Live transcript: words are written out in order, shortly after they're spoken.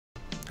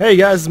Hey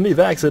guys, it's me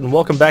Vaxid, and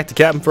welcome back to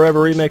Captain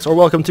Forever Remix, or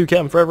welcome to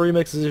Captain Forever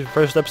Remix. This is your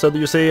first episode that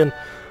you're seeing.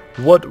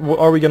 What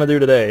are we gonna do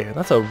today?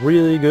 That's a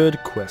really good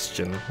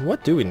question.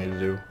 What do we need to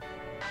do?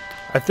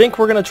 I think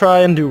we're gonna try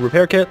and do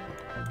repair kit.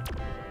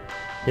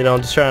 You know,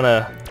 I'm just trying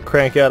to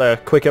crank out a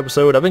quick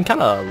episode. I've been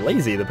kind of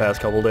lazy the past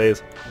couple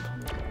days.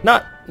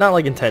 Not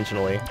like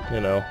intentionally,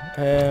 you know.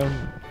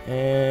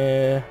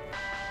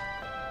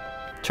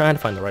 Trying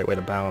to find the right way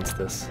to balance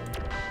this.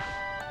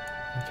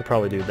 I could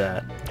probably do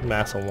that.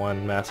 Massive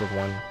one, massive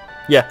one.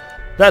 Yeah,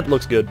 that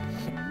looks good.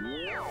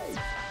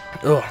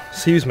 Oh,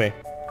 excuse me.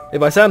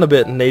 If I sound a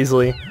bit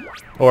nasally,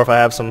 or if I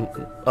have some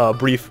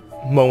brief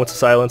moments of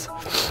silence,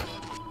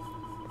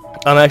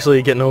 I'm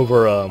actually getting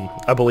over,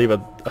 I believe,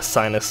 a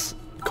sinus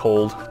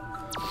cold.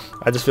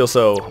 I just feel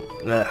so,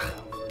 I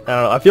don't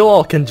know, I feel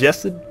all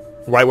congested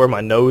right where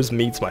my nose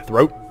meets my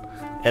throat,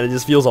 and it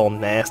just feels all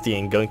nasty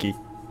and gunky.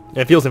 And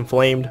it feels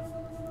inflamed.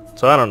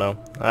 So I don't know.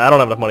 I don't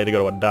have enough money to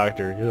go to a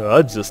doctor. You know,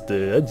 I just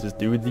do the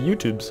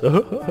YouTubes.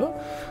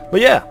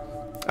 But yeah,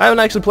 I haven't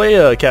actually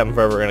played Captain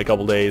Forever in a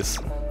couple days.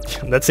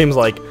 That seems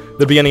like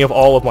the beginning of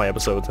all of my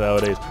episodes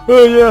nowadays.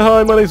 Oh yeah,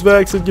 hi, my name's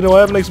Vaxid. You know, I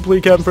haven't actually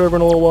played Captain Forever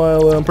in a little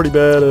while. I'm pretty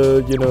bad.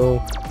 You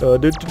know,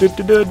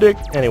 dick.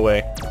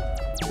 Anyway,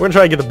 we're gonna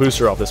try to get the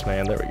booster off this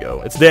man. There we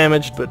go. It's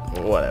damaged, but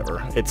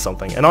whatever. It's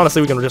something. And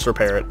honestly, we can just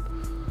repair it.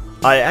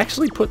 I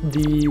actually put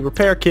the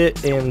repair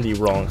kit in the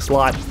wrong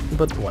slot,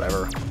 but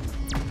whatever.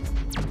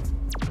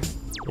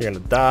 You're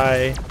gonna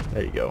die.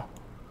 There you go.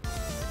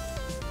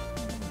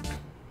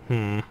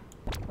 And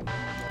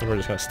we're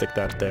just gonna stick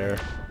that there.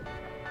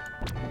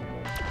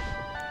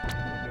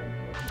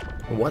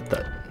 What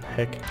the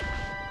heck?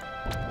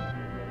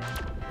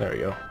 There we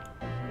go.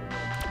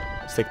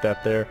 Stick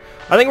that there.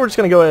 I think we're just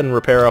gonna go ahead and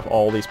repair up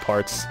all these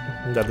parts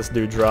that this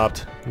dude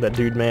dropped. That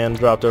dude man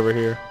dropped over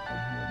here.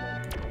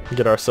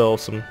 Get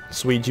ourselves some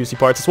sweet juicy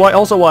parts. That's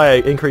also why I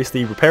increased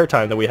the repair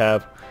time that we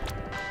have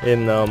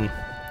in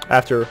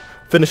after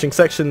finishing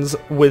sections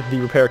with the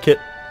repair kit,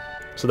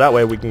 so that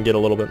way we can get a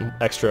little bit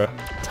extra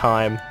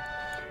time,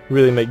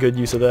 really make good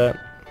use of that.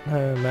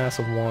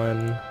 Massive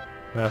one,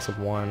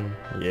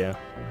 yeah,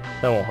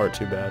 that won't hurt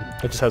too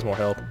bad. It just has more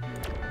health.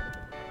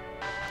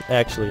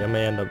 Actually, I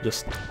may end up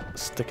just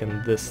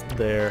sticking this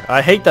there.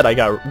 I hate that I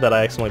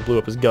accidentally blew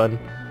up his gun,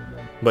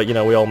 but you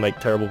know, we all make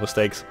terrible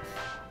mistakes.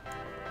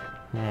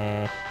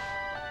 I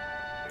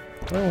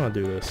don't want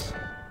to do this.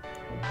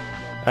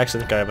 I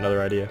actually think I have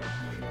another idea.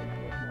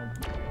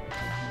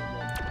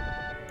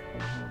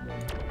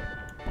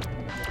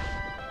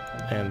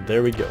 And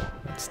there we go.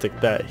 Let's stick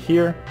that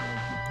here,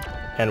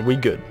 and we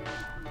good.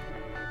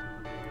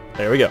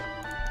 There we go.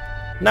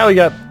 Now we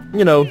got,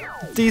 you know,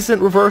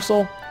 decent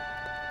reversal,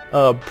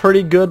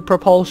 pretty good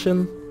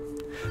propulsion.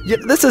 Yeah,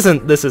 this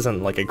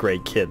isn't like a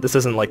great kit. This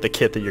isn't like the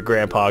kit that your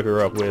grandpa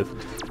grew up with.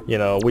 You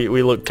know,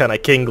 we look kind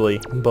of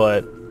kingly,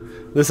 but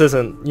this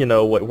isn't, you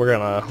know,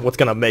 what's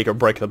gonna make or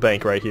break the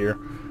bank right here.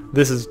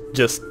 This is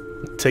just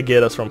to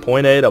get us from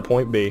point A to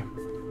point B.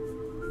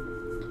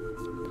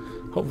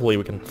 Hopefully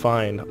we can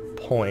find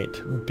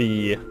point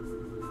B,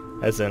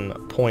 as in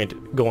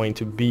point going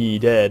to be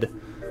dead.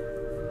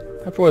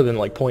 That's more than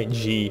like point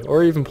G,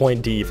 or even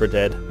point D for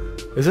dead.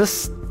 Is it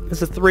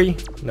 3?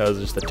 No, it's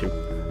just a 2.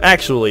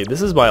 Actually,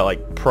 this is my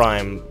like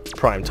prime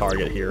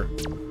target here.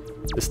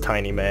 This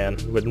tiny man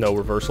with no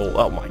reversal.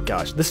 Oh my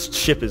gosh, this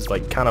ship is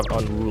like kind of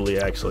unruly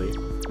actually.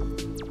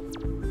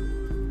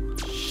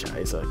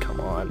 Shiza, come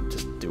on,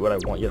 just do what I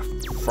want you to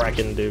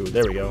fracking do.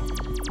 There we go.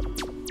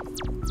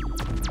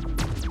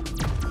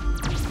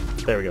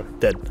 There we go,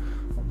 dead.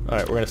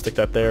 Alright, we're gonna stick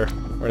that there.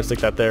 We're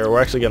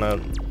actually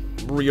gonna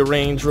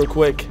rearrange real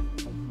quick.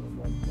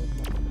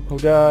 Oh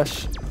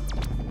gosh.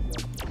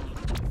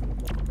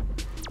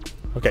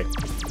 Okay.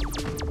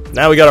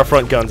 Now we got our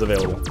front guns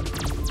available.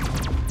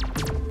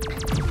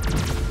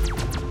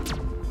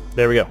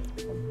 There we go.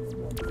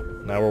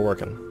 Now we're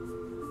working.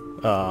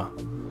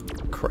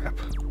 Crap.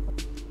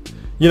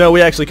 You know,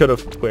 we actually could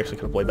have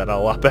played that out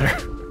a lot better.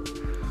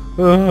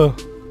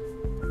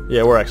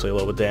 Yeah, we're actually a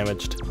little bit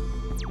damaged.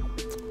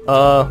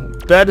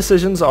 Bad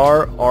decisions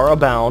are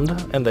abound,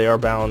 and they are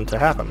bound to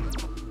happen.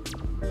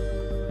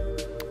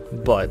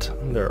 But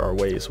there are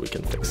ways we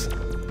can fix it.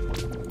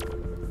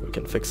 We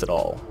can fix it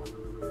all.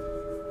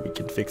 We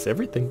can fix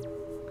everything.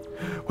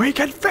 We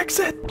can fix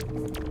it!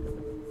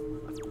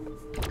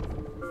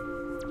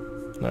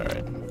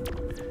 Alright.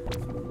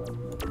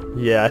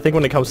 Yeah, I think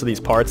when it comes to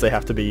these parts, they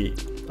have to be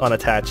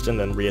unattached and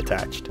then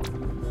reattached.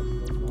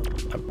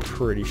 I'm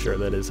pretty sure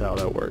that is how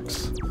that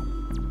works.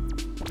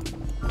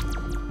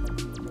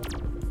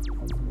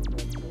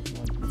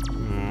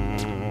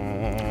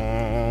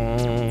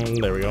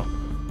 There we go.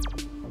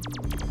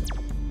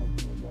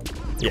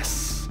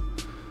 Yes.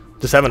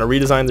 Just having to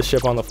redesign the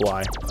ship on the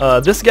fly.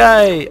 This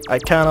guy I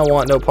kind of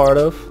want no part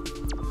of,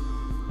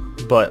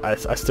 but I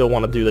still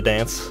want to do the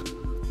dance.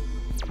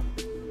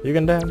 You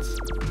can dance.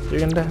 You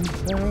can dance.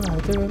 Doing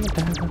the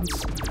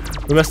dance.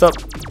 We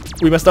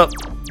messed up.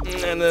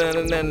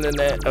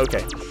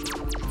 Okay.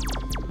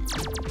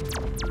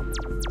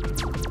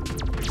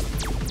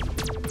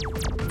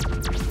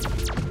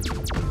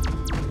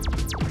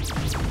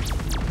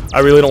 I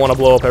really don't want to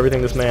blow up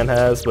everything this man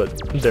has, but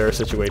there are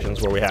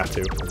situations where we have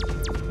to.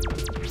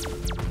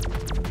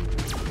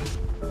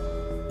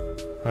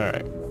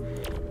 Alright.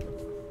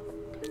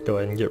 Go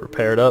ahead and get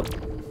repaired up.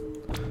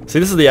 See,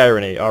 this is the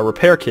irony. Our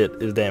repair kit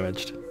is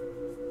damaged.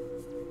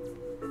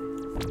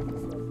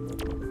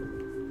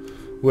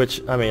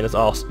 Which, I mean, it's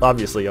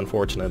obviously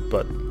unfortunate,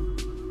 but...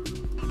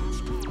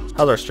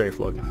 How's our strafe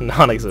look?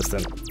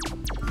 Non-existent.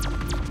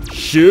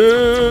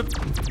 Shit!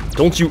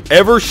 Don't you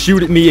ever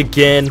shoot at me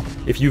again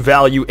if you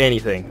value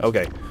anything.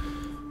 Okay.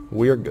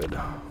 We are good.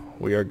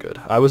 We are good.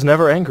 I was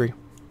never angry.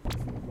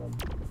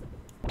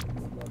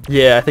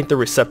 Yeah, I think the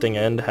recepting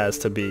end has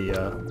to be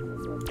the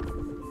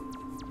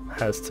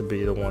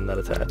one that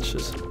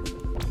attaches.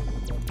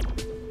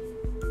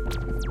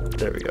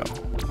 There we go.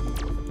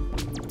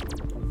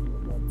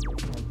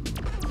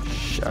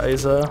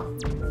 Shiza.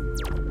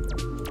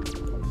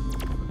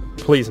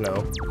 Please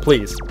no.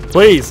 Please.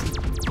 Please!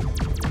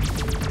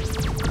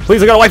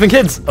 Please, I got a wife and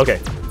kids! Okay.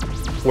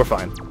 We're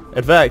fine.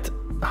 In fact...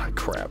 Ah,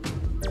 crap.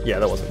 Yeah,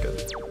 that wasn't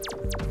good.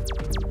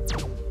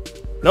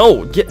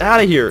 No! Get out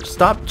of here!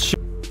 Stop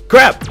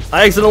Crap!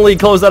 I accidentally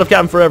closed out of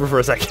Captain Forever for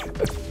a second.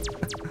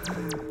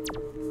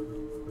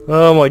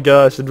 Oh my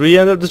gosh. Did we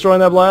end up destroying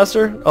that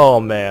blaster? Oh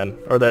man.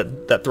 Or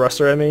that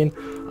thruster, I mean.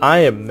 I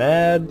am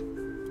mad.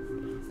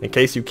 In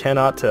case you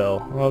cannot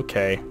tell.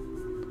 Okay.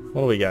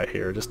 What do we got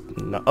here? Just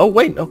no. Oh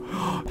wait, no.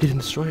 He didn't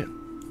destroy it.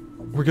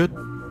 We're good.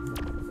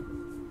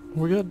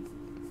 We're good.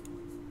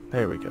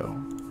 There we go.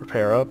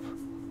 Repair up.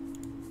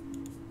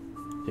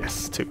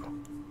 Yes, 2.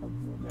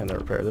 And then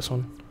repair this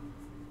one.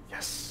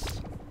 Yes.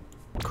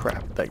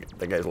 Crap,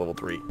 that guy's level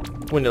 3.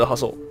 We need to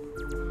hustle.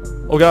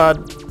 Oh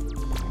god.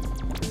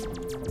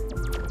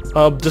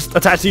 Just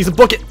attach these and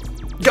book it.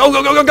 Go,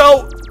 go, go, go,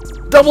 go!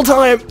 Double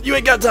time! You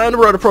ain't got time to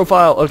write a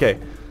profile. Okay.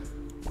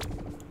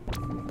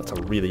 That's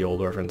a really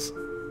old reference.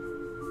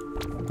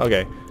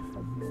 Okay.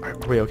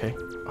 Alright, are we okay?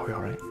 Are we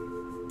alright?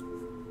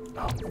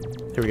 Oh,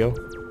 here we go.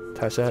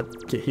 Attach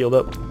that. Get healed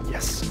up.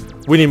 Yes.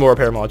 We need more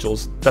repair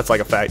modules. That's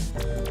like a fact.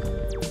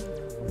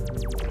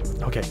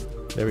 Okay.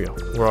 There we go.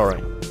 We're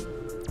alright.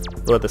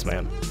 Look at this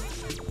man.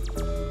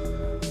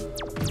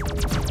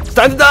 It's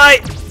time to die!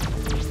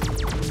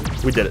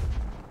 We did it.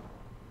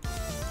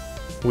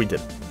 We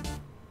did it.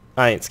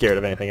 I ain't scared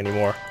of anything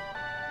anymore.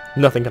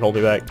 Nothing can hold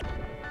me back.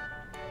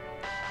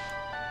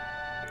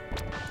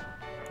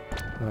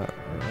 Alright,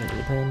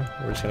 then.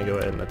 We're just gonna go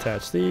ahead and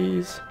attach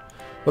these.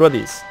 What about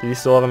these? Do these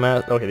still have a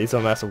mass? Okay, these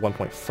have a mass of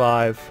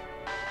 1.5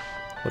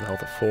 with a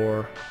health of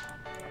 4.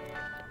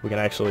 We can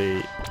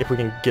actually, if we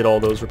can get all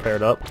those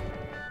repaired up,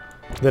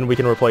 then we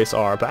can replace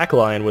our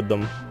backline with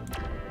them.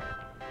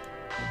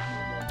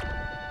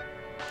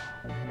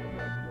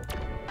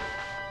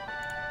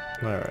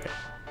 Alright.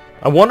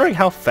 I'm wondering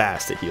how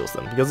fast it heals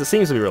them, because it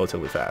seems to be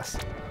relatively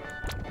fast.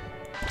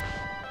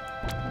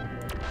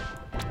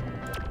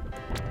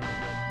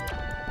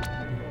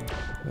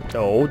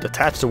 Oh,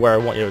 attach to where I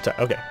want you to attach.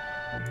 Okay.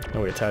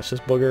 Now we attach this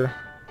booger.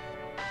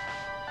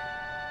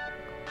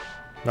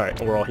 Alright,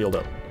 we're all healed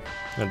up.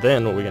 And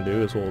then what we can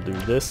do is we'll do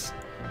this.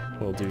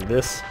 We'll do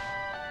this.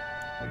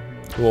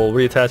 We'll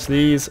reattach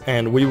these,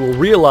 and we will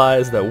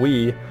realize that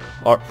we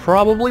are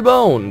probably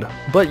boned.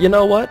 But you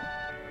know what?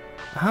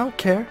 I don't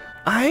care.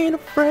 I ain't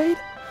afraid.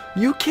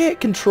 You can't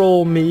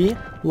control me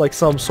like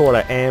some sort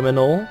of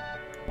aminal.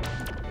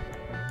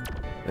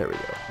 There we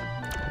go.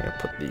 I'm gonna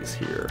put these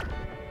here.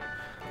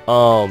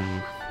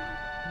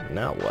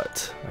 Now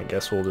what? I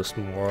guess we'll just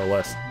more or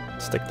less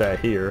stick that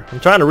here. I'm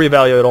trying to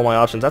reevaluate all my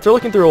options. After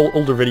looking through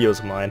older videos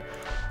of mine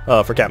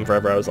for Captain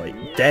Forever, I was like,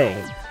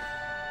 dang,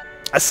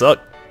 I suck.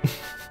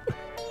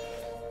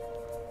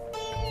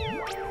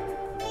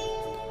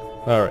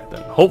 Alright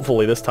then.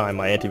 Hopefully this time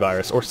my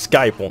antivirus or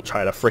Skype won't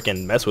try to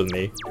frickin' mess with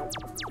me.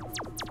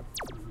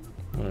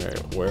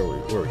 Alright, where are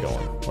we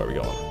going? Where are we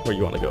going? Where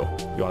you want to go?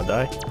 You want to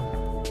die?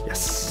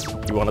 Yes,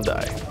 you want to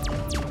die.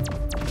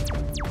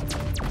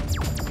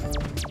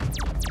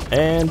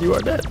 And you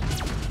are dead.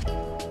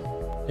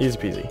 Easy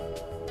peasy.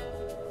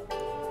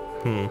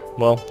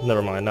 Well,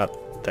 never mind.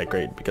 Not that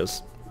great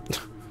because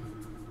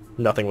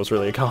nothing was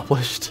really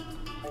accomplished.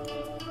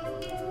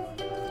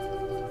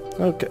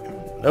 Okay.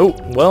 Oh,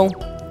 well,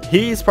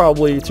 he's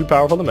probably too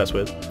powerful to mess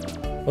with.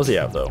 What's he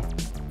have, though?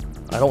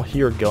 I don't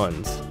hear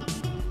guns.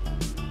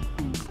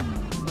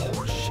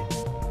 Oh, shit.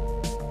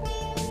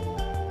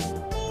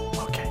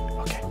 Okay,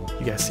 okay.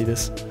 You guys see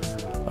this?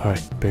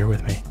 Alright, bear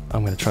with me.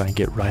 I'm gonna try and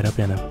get right up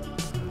in him.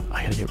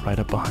 I gotta get right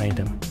up behind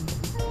him.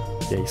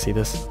 Yeah, you see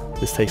this?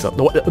 This takes up...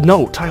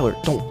 No, Tyler,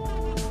 don't.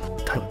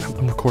 Tyler,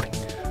 I'm recording.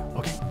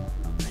 Okay.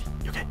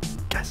 You okay?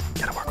 Guys,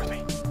 you gotta work with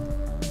me.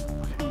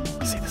 Okay,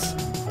 you see this?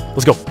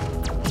 Let's go.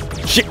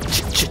 Shit,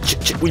 shit, shit,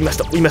 shit, shit. We messed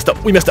up, we messed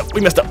up, we messed up,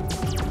 we messed up.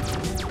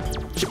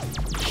 Shit.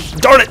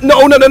 Darn it!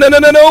 No, no, no, no, no,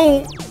 no,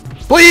 no!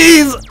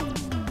 Please!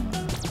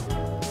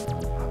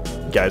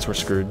 Guys, we're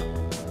screwed.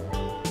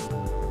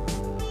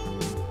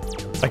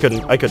 I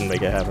couldn't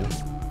make it happen.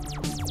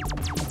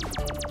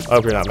 I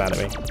hope you're not mad at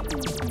me.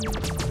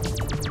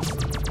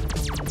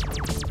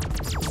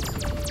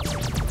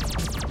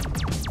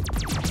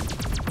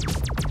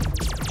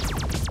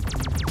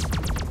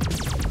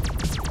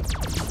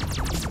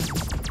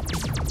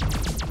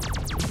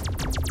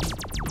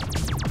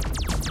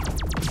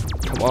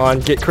 Come on,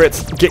 get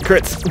crits,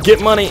 get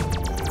money.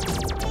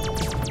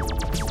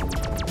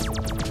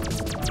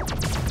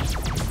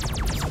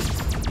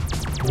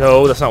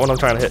 No, that's not what I'm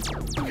trying to hit.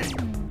 Okay.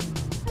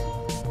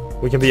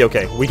 We can be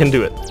okay. We can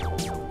do it.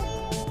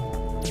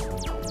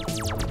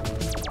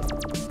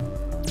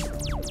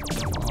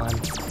 Come on.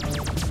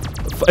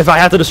 If I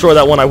have to destroy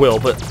that one, I will,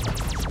 but...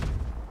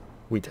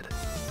 We did it.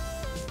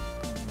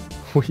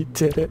 We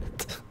did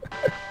it.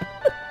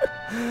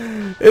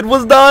 It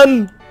was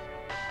done!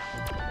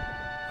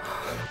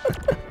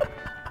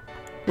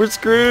 We're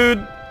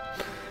screwed.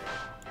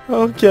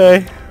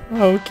 Okay.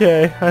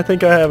 Okay. I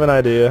think I have an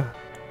idea.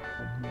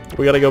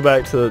 We gotta go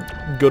back to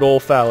good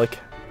old phallic.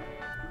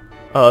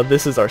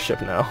 This is our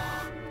ship now.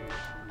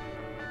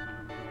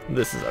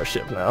 This is our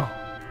ship now.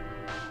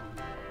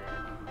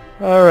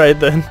 Alright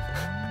then.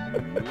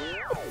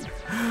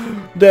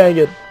 Dang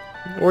it.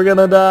 We're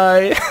gonna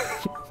die.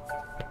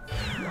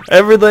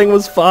 Everything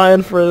was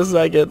fine for a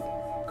second.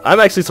 I'm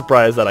actually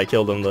surprised that I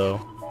killed him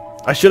though.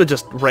 I should have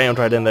just rammed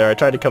right in there. I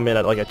tried to come in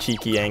at like a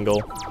cheeky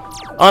angle.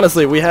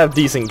 Honestly, we have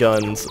decent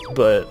guns,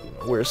 but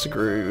we're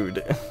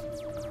screwed.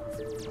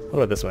 What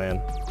about this man?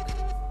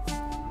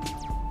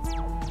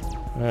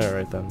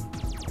 Alright then.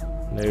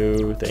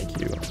 No, thank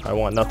you. I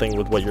want nothing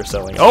with what you're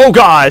selling. Oh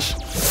gosh!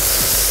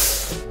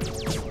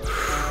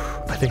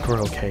 I think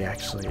we're okay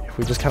actually. If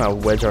we just kind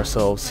of wedge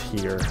ourselves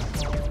here.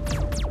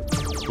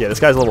 Yeah, this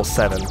guy's level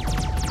 7.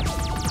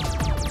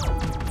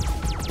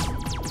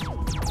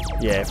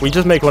 Yeah, if we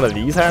just make one of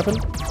these happen,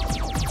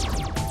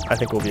 I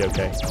think we'll be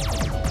okay.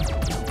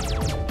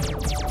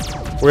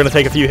 We're gonna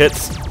take a few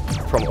hits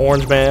from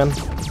Orange Man,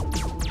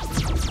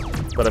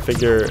 but I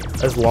figure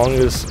as long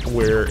as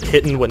we're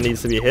hitting what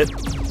needs to be hit,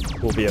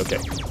 we'll be okay.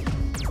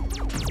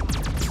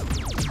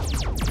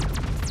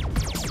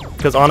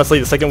 Because honestly,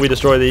 the second we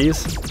destroy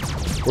these,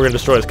 we're gonna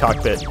destroy his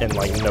cockpit in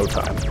like no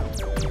time.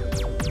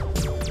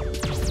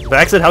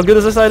 Vaxid, how good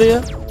is this idea?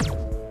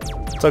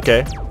 It's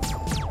okay.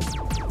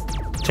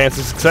 Chance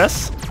of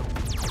success?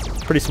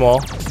 Pretty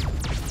small.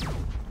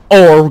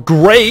 Or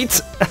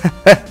great!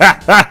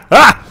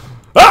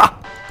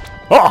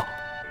 Oh!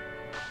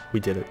 We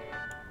did it.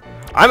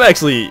 I'm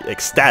actually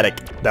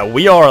ecstatic that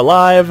we are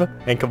alive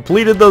and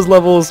completed those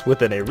levels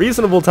within a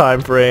reasonable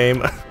time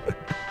frame.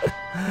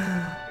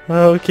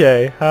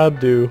 Okay, how'd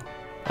do?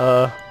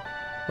 What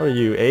are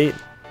you, 8?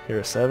 You're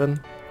a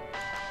 7?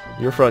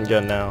 You're front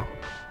gun now.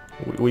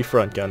 We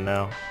front gun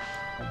now.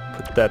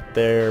 Put that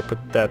there, put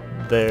that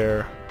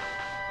there.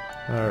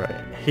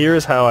 Alright,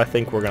 here's how I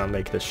think we're gonna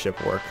make this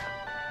ship work.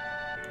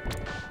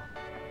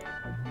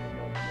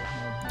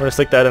 We're gonna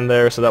stick that in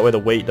there so that way the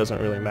weight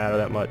doesn't really matter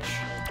that much.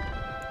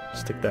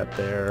 Stick that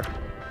there.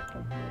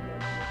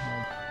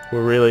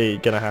 We're really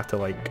gonna have to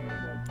like...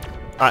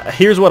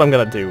 here's what I'm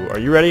gonna do. Are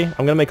you ready?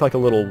 I'm gonna make like a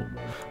little...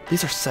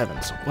 These are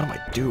 7s, so what am I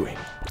doing?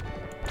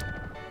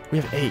 We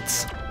have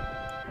 8s.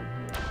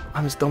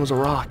 I'm as dumb as a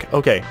rock.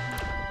 Okay.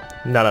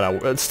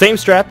 No. Same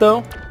strat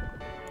though.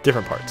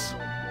 Different parts.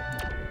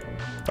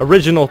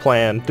 Original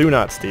plan. Do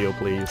not steal,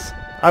 please.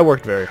 I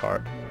worked very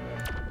hard.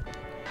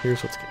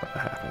 Here's what's gonna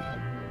happen.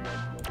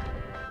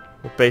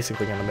 We're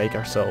basically gonna make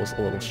ourselves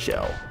a little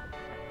shell.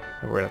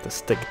 And we're gonna have to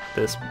stick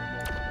this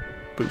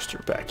booster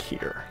back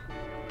here.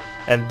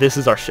 And this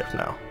is our ship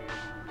now.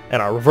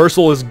 And our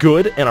reversal is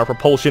good, and our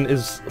propulsion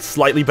is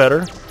slightly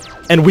better.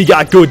 And we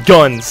got good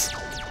guns!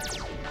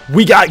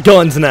 We got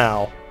guns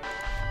now!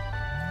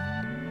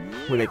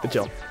 We make the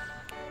jump.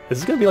 Is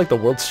this gonna be like the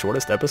world's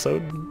shortest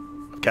episode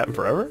of Captain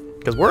Forever?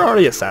 Because we're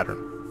already at Saturn.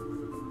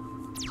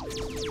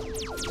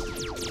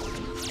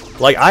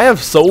 Like, I have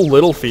so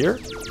little fear.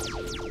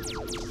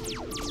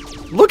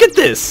 Look at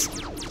this!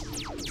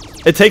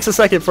 It takes a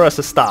second for us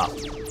to stop.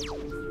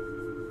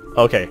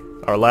 Okay,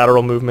 our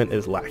lateral movement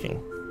is lacking.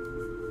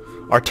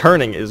 Our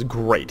turning is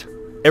great.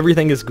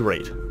 Everything is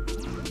great.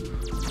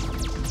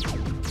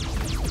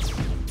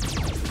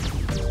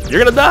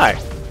 You're gonna die!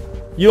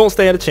 You don't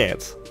stand a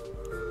chance.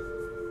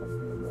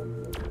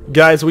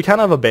 Guys, we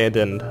kind of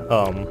abandoned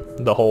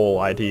the whole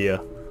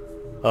idea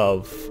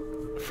of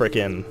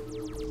frickin'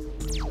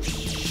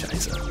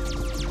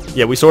 Scheiße.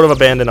 Yeah, we sort of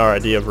abandoned our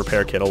idea of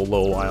repair kit a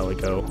little while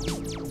ago.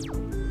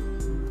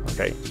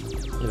 Okay,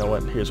 you know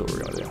what? Here's what we're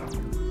gonna do.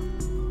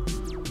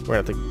 We're gonna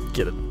have to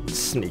get it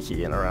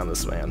sneaky in around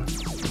this man.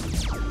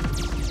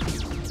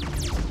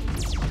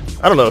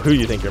 I don't know who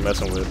you think you're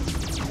messing with.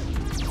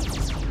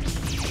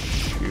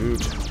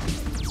 Shoot.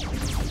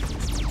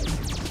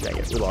 Dang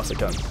it, we lost a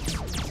gun.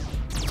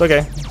 It's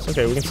okay. It's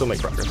okay. We can still make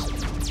progress.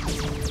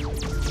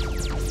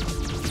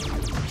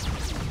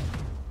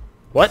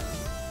 What?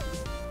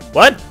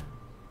 What?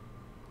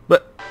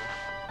 But...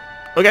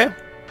 Okay.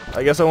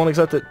 I guess I won't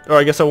accept it. Or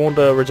I guess I won't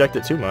reject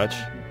it too much.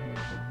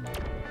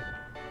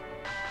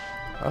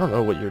 I don't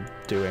know what you're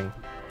doing.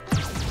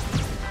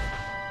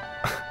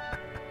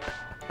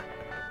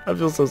 I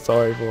feel so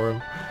sorry for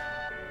him.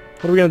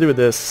 What are we gonna do with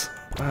this?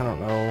 I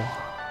don't know.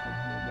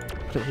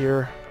 Put it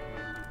here.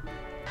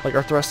 Like,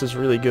 our thrust is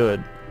really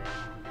good.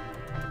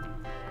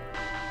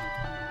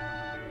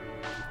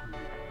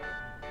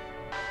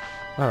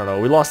 I don't know,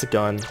 we lost a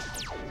gun.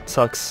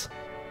 sucks.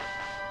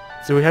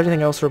 Do we have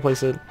anything else to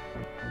replace it?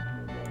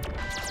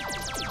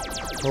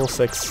 Level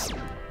 6.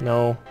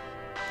 No.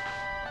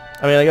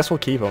 I mean, I guess we'll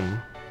keep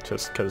him,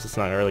 just because it's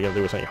not really going to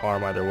do us any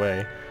harm either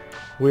way.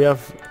 We have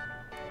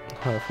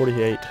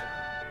 48.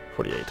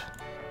 48.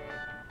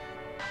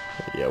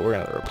 Yeah, we're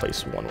going to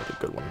replace one with a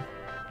good one.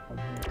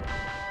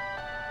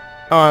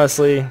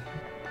 Honestly,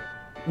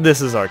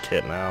 this is our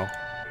kit now.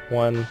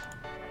 1,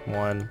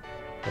 1,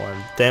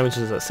 1. Damage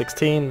is at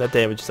 16. That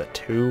damage is at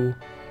 2.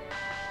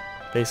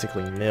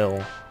 Basically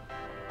nil.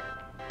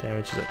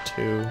 Damage is at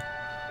 2.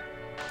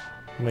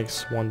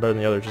 Makes one better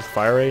than the other. Just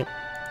fire rate.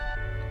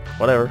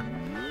 Whatever.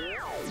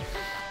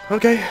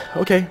 Okay,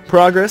 okay.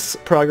 Progress,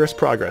 progress,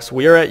 progress.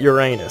 We are at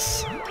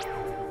Uranus.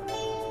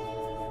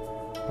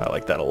 I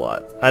like that a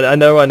lot. I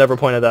know I never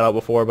pointed that out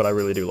before, but I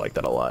really do like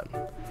that a lot.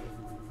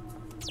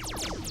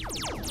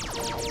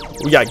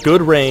 We got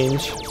good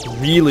range,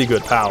 really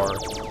good power.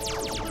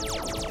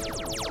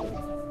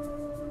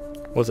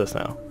 What's this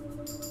now?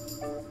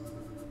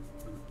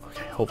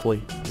 Okay,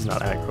 hopefully he's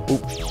not aggro. Ooh,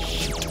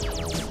 shit.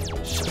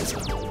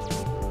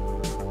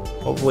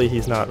 Hopefully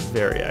he's not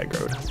very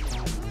aggroed.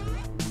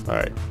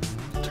 Alright.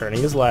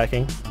 Turning is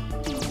lacking.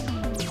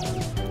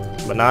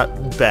 But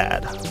not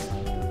bad.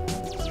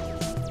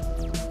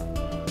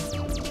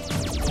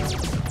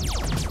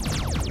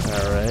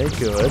 Alright,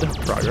 good.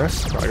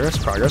 Progress, progress,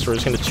 progress. We're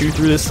just going to chew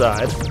through this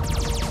side.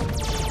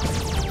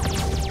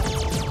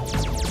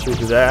 Chew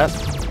through that.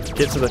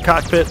 Get to the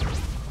cockpit.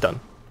 Done.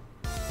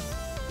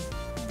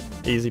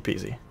 Easy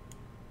peasy.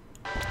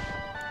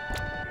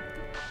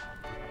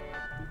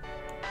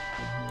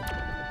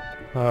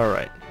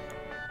 Alright.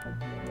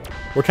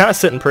 We're kind of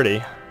sitting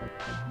pretty.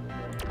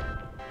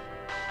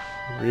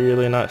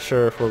 Really not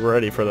sure if we're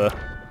ready for the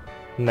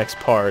next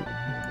part.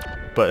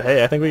 But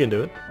hey, I think we can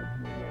do it.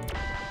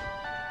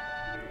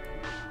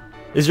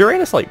 Is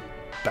Uranus, like,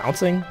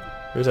 bouncing?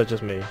 Or is that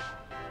just me?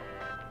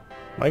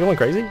 Am I going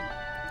crazy?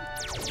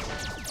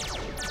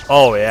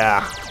 Oh,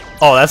 yeah.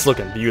 Oh, that's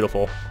looking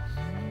beautiful.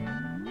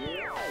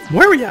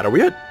 Where are we at? Are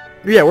we at...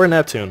 Yeah, we're in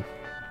Neptune.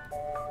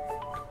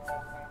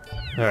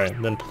 Alright,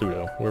 then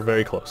Pluto. We're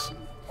very close.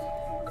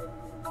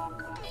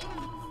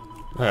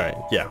 Alright,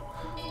 yeah.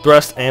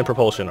 Thrust and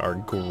propulsion are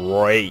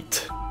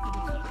great.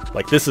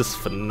 Like, this is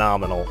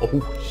phenomenal.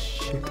 Oh,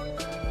 shit.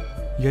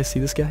 You guys see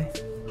this guy?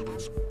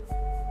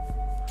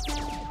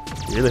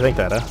 You really think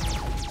that, huh?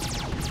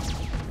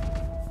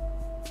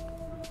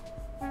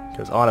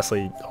 Because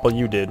honestly, all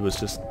you did was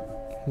just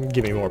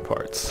give me more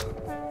parts.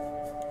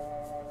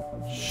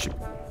 Shoot.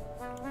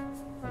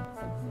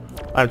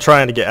 I'm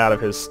trying to get out of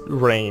his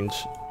range.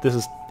 This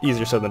is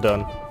easier said than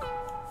done.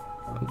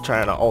 I'm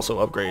trying to also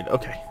upgrade.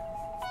 Okay.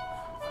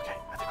 Okay,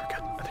 I think we're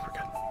good. I think we're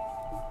good.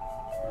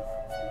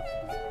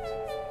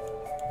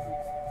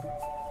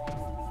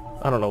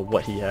 I don't know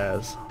what he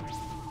has.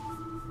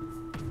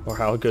 Or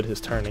how good his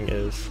turning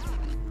is.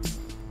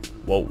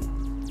 Whoa.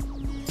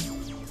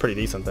 Pretty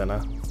decent then,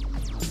 huh?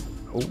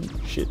 Oh,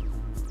 shit.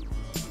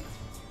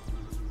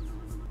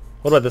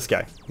 What about this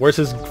guy? Where's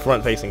his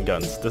front-facing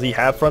guns? Does he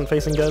have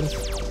front-facing guns?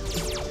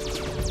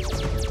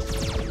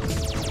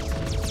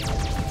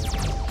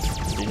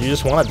 Do you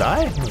just want to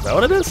die? Is that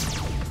what it is?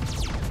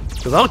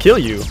 Because I'll kill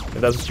you if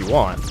that's what you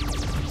want.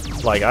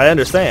 Like, I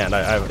understand.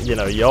 You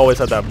know, you always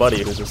have that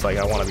buddy who's just like,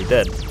 I want to be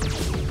dead.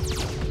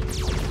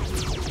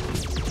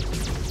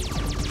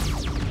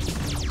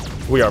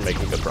 We are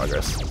making good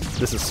progress.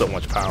 This is so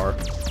much power.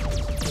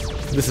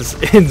 This is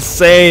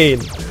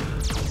insane.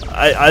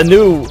 I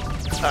knew...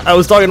 I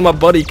was talking to my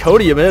buddy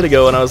Cody a minute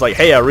ago, and I was like,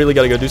 hey, I really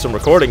gotta go do some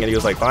recording, and he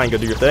was like, fine, go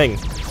do your thing.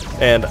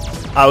 And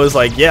I was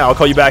like, yeah, I'll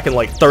call you back in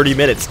like 30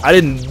 minutes. I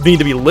didn't mean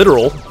to be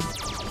literal.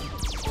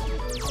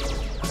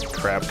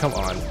 Crap, come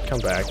on, come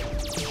back.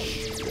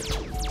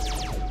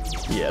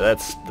 Yeah,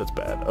 that's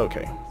bad.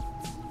 Okay.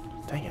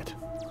 Dang it.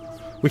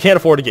 We can't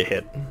afford to get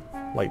hit.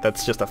 Like,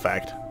 that's just a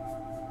fact.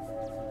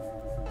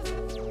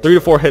 3 to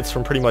 4 hits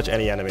from pretty much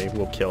any enemy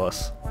will kill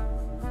us.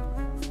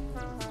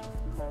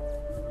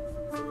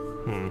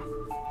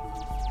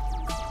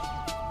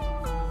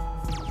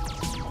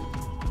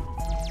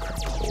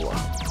 Crapola.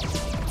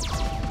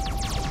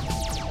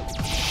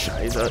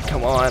 Shiza,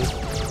 come on.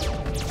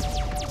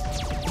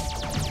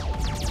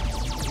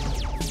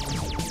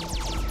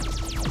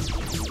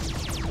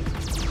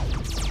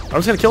 I'm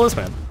just gonna kill this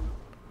man.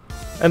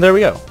 And there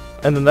we go.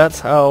 And then that's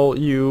how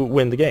you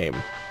win the game.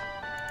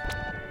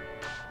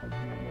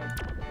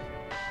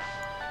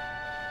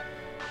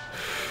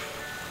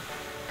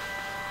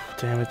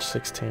 Damage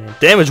 16.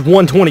 Damage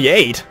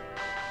 128?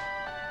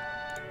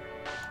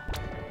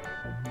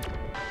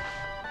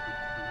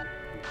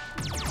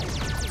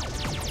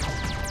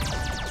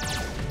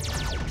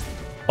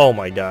 Oh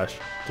my gosh.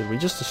 Did we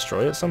just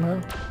destroy it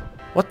somehow?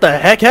 What the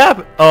heck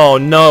happened? Oh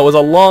no, it was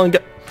a long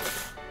gun.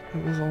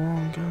 It was a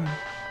long gun.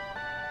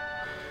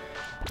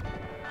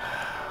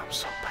 I'm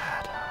so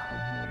bad.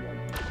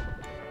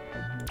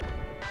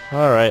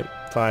 Alright,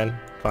 fine,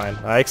 fine.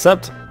 I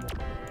accept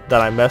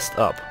that I messed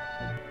up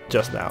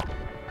just now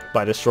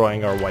by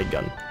destroying our white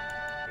gun.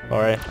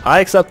 Alright, I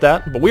accept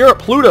that, but we are at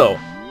Pluto!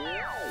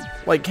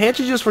 Like, can't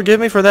you just forgive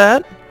me for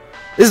that?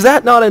 Is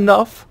that not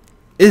enough?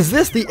 Is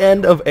this the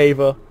end of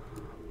Ava?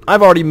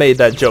 I've already made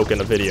that joke in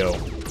a video.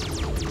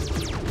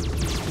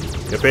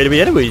 You appear to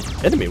be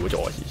enemy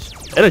resources.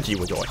 Energy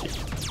resources.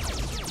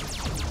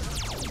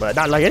 But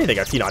not like anything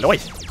I've seen on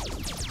Noise.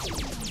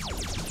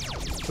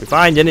 We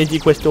find energy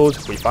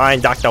crystals, we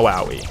find Dr.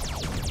 Wowie.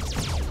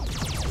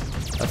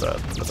 That's a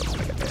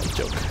Mega Man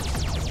joke.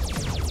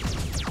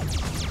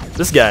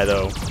 This guy,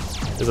 though,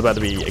 is about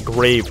to be a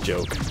grave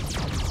joke.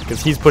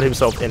 Because he's put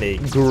himself in a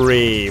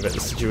grave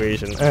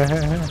situation.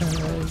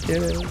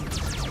 Get it?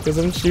 Because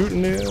I'm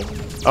shooting him.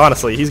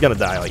 Honestly, he's gonna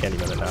die like any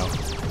minute now.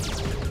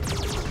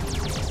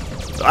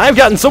 I've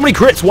gotten so many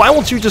crits, why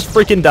won't you just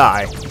freaking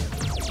die?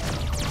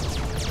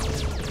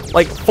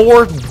 Like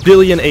 4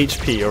 billion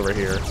HP over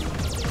here.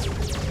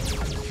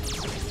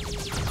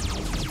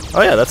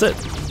 Oh yeah, that's it.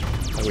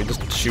 And we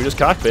just shoot his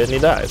cockpit and he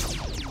dies.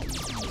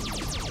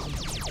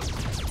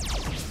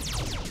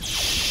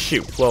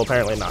 Shoot. Well,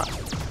 apparently not.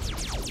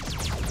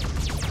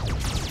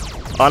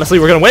 Honestly,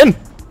 we're gonna win!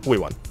 We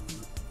won.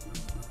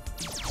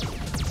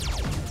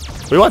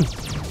 We won.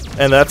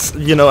 And that's,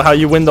 you know, how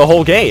you win the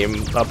whole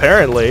game,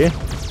 apparently.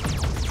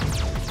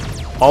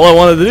 All I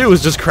wanted to do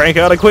was just crank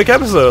out a quick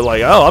episode.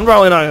 Like, oh, I'm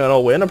probably not gonna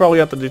win. I probably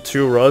have to do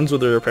 2 runs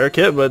with the repair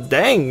kit, but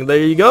dang, there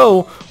you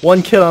go.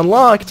 1 kit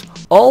unlocked.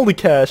 All the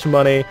cash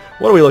money.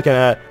 What are we looking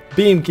at?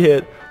 Beam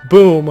kit.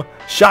 Boom.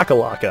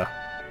 Shakalaka.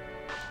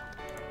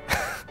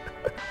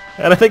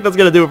 And I think that's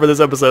going to do it for this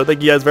episode.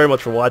 Thank you guys very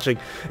much for watching.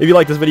 If you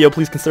like this video,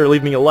 please consider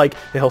leaving me a like.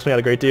 It helps me out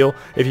a great deal.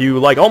 If you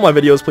like all my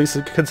videos, please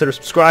consider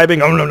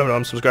subscribing. Oh,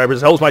 no,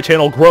 subscribers. It helps my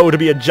channel grow to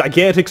be a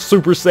gigantic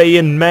Super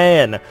Saiyan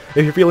man.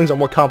 If your feelings are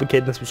more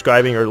complicated than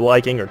subscribing or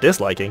liking or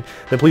disliking,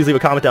 then please leave a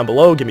comment down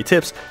below. Give me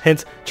tips,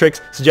 hints,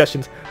 tricks,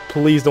 suggestions.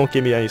 Please don't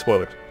give me any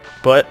spoilers.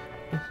 But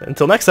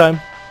until next time,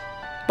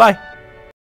 bye.